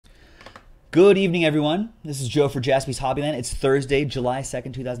Good evening, everyone. This is Joe for Jaspy's Hobbyland. It's Thursday, July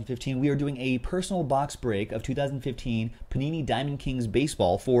 2nd, 2015. We are doing a personal box break of 2015 Panini Diamond Kings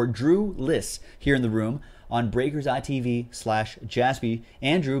Baseball for Drew Liss here in the room on breakers.tv/Jaspy.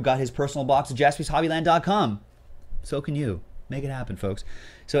 Andrew got his personal box at jaspyshobbyland.com. So can you. Make it happen, folks.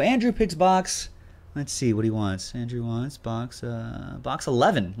 So Andrew picks box, let's see what he wants. Andrew wants box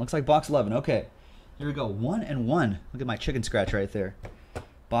 11. Looks like box 11. Okay, here we go. 1 and 1. Look at my chicken scratch right there.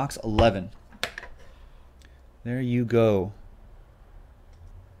 Box 11. There you go.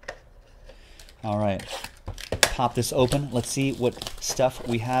 All right. Pop this open. Let's see what stuff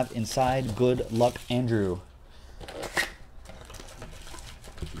we have inside. Good luck, Andrew.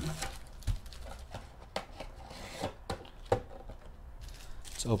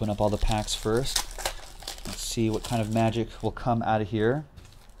 Let's open up all the packs first. Let's see what kind of magic will come out of here.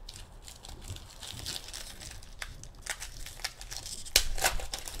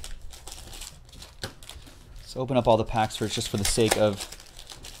 Let's open up all the packs first, just for the sake of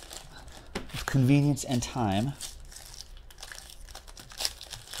convenience and time.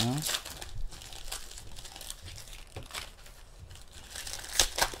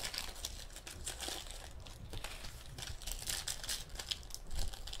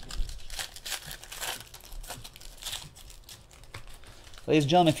 Ladies and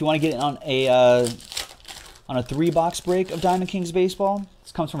gentlemen, if you want to get in on a 3-box break of Diamond Kings Baseball,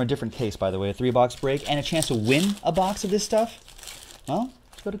 this comes from a different case, by the way, a 3-box break, and a chance to win a box of this stuff, well,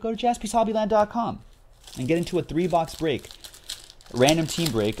 go to jaspyshobbyland.com and get into a 3-box break, a random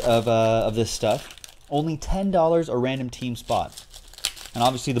team break of this stuff. Only $10 a random team spot. And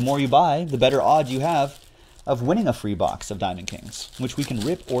obviously, the more you buy, the better odds you have of winning a free box of Diamond Kings, which we can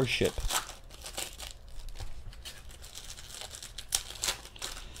rip or ship.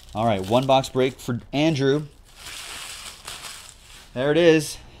 All right, 1-box break for Andrew. There it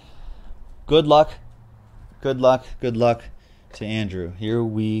is. Good luck. Good luck. Good luck to Andrew. Here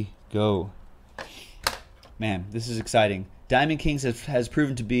we go. Man, this is exciting. Diamond Kings has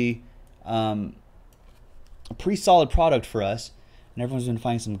proven to be a pretty solid product for us, and everyone's been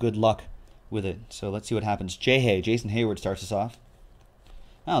finding some good luck with it. So let's see what happens. Jason Hayward starts us off.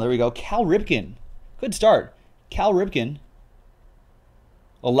 Oh, there we go. Cal Ripken. Good start. Cal Ripken.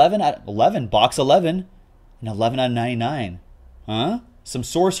 11 out of 11, box 11, and 11 out of 99. Huh? Some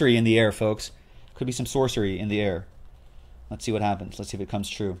sorcery in the air, folks. Could be some sorcery in the air. Let's see what happens. Let's see if it comes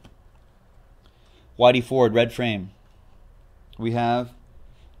true. Whitey Ford, red frame. We have,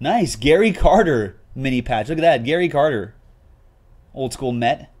 nice, Gary Carter mini patch. Look at that, Gary Carter. Old school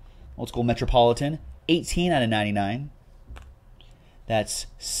Met, old school Metropolitan. 18 out of 99. That's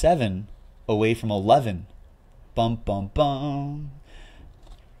 7 away from 11. Bum, bum, bum.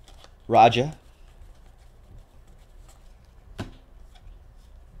 Raja.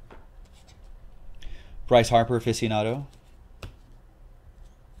 Bryce Harper, aficionado.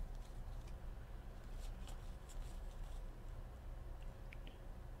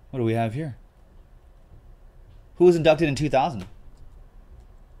 What do we have here? Who was inducted in 2000?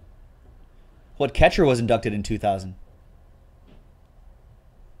 What catcher was inducted in 2000?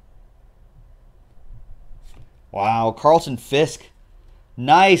 Wow, Carlton Fisk.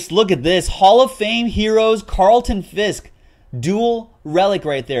 Nice. Look at this. Hall of Fame Heroes Carlton Fisk. Dual relic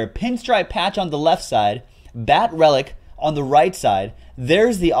right there. Pinstripe patch on the left side. Bat relic on the right side.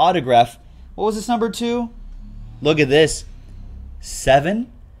 There's the autograph. What was this number 2? Look at this.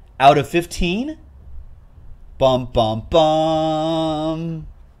 7 out of 15. Bum, bum, bum.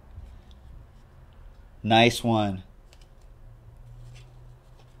 Nice one.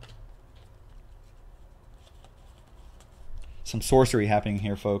 Some sorcery happening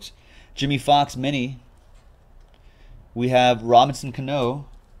here, folks. Jimmy Fox mini. We have Robinson Cano.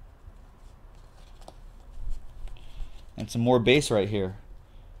 And some more base right here.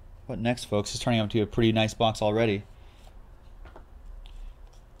 What next, folks? It's turning out to be a pretty nice box already.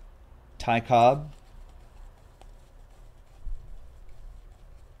 Ty Cobb.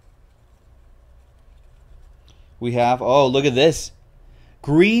 We have, oh, look at this.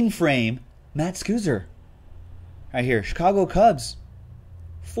 Green frame, Matt Scuser. Right here, Chicago Cubs.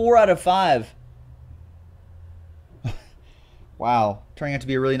 4 out of 5. Wow, turning out to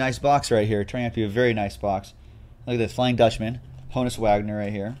be a really nice box right here. Turning out to be a very nice box. Look at this, Flying Dutchman. Honus Wagner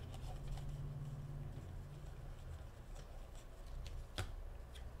right here.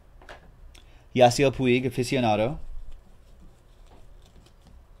 Yasiel Puig, aficionado.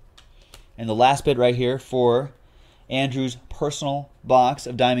 And the last bit right here for Andrew's personal box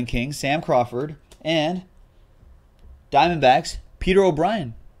of Diamond Kings, Sam Crawford, and Diamondbacks, Peter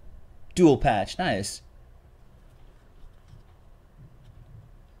O'Brien. Dual patch. Nice.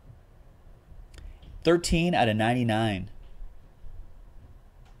 13 out of 99.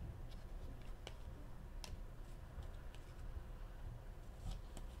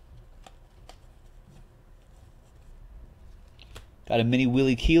 Got a mini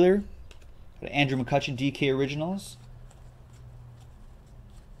Willie Keeler. Got an Andrew McCutchen DK Originals.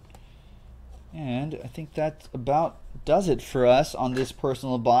 And I think that about does it for us on this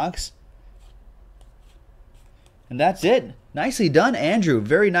personal box. And that's it. Nicely done, Andrew.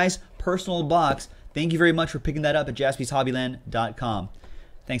 Very nice personal box. Thank you very much for picking that up at jaspyshobbyland.com.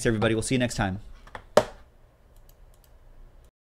 Thanks, everybody. We'll see you next time.